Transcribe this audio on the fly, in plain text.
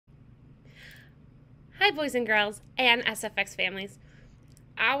Hi boys and girls and SFX families.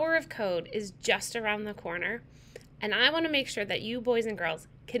 Hour of Code is just around the corner, and I want to make sure that you boys and girls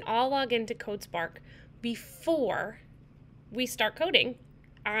can all log into Codespark before we start coding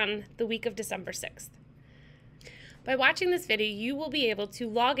on the week of December 6th. By watching this video, you will be able to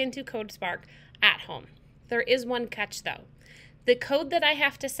log into Codespark at home. There is one catch though. The code that I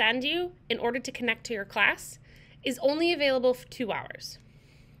have to send you in order to connect to your class is only available for 2 hours.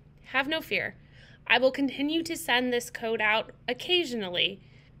 Have no fear. I will continue to send this code out occasionally.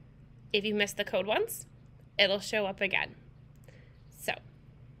 If you miss the code once, it'll show up again. So,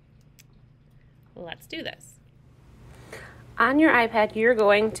 let's do this. On your iPad, you're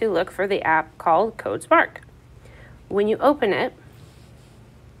going to look for the app called Codespark. When you open it,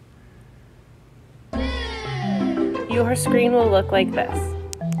 your screen will look like this.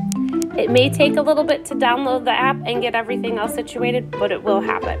 It may take a little bit to download the app and get everything else situated, but it will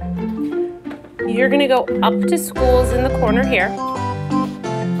happen. You're going to go up to schools in the corner here,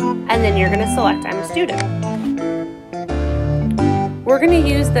 and then you're going to select I'm a student. We're going to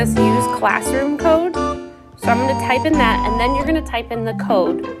use this use classroom code, so I'm going to type in that, and then you're going to type in the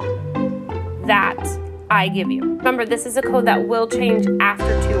code that I give you. Remember, this is a code that will change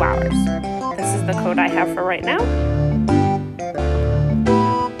after 2 hours. This is the code I have for right now.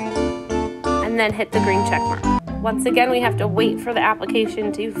 And then hit the green check mark. Once again, we have to wait for the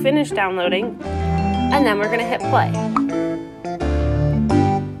application to finish downloading, and then we're going to hit play.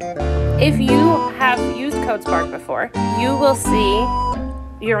 If you have used Codespark before, you will see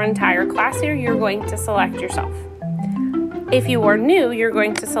your entire class here. You're going to select yourself. If you are new, you're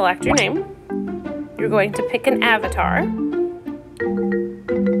going to select your name. You're going to pick an avatar.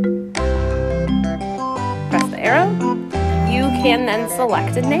 Press the arrow. You can then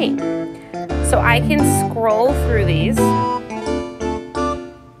select a name. So I can scroll through these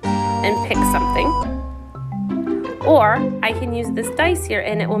and pick something, or I can use this dice here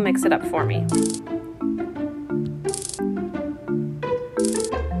and it will mix it up for me.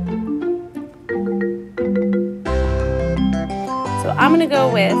 So I'm gonna go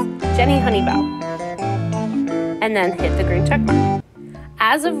with Jenny Honeybell and then hit the green check mark.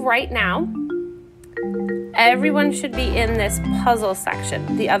 As of right now, everyone should be in this puzzle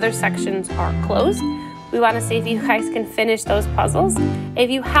section. The other sections are closed. We want to see if you guys can finish those puzzles. If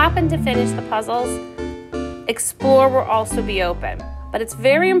you happen to finish the puzzles, Explore will also be open. But it's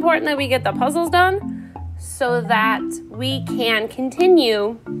very important that we get the puzzles done so that we can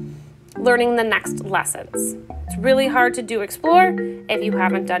continue learning the next lessons. It's really hard to do Explore if you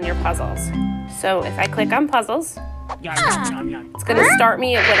haven't done your puzzles. So if I click on puzzles, it's going to start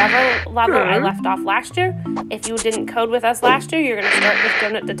me at whatever level I left off last year. If you didn't code with us last year, you're going to start with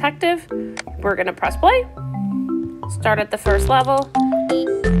Donut Detective. We're going to press play. Start at the first level.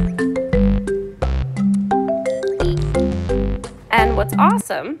 And what's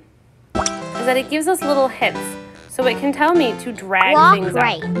awesome is that it gives us little hints. So it can tell me to drag things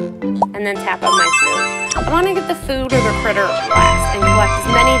up and then tap on my food. I want to get the food or the critter last and collect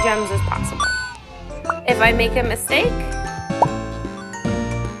as many gems as possible. If I make a mistake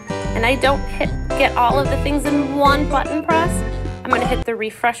and I don't get all of the things in one button press, I'm going to hit the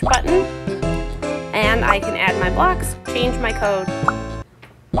refresh button and I can add my blocks, change my code,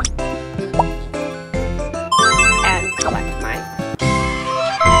 and collect mine.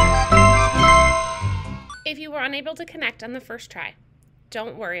 If you were unable to connect on the first try,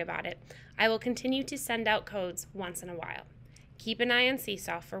 don't worry about it. I will continue to send out codes once in a while. Keep an eye on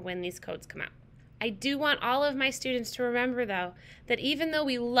Seesaw for when these codes come out. I do want all of my students to remember, though, that even though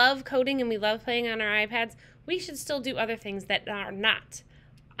we love coding and we love playing on our iPads, we should still do other things that are not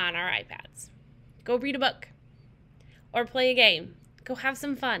on our iPads. Go read a book or play a game. Go have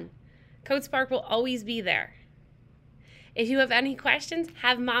some fun. Codespark will always be there. If you have any questions,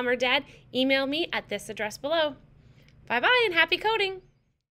 have mom or dad email me at this address below. Bye-bye and happy coding!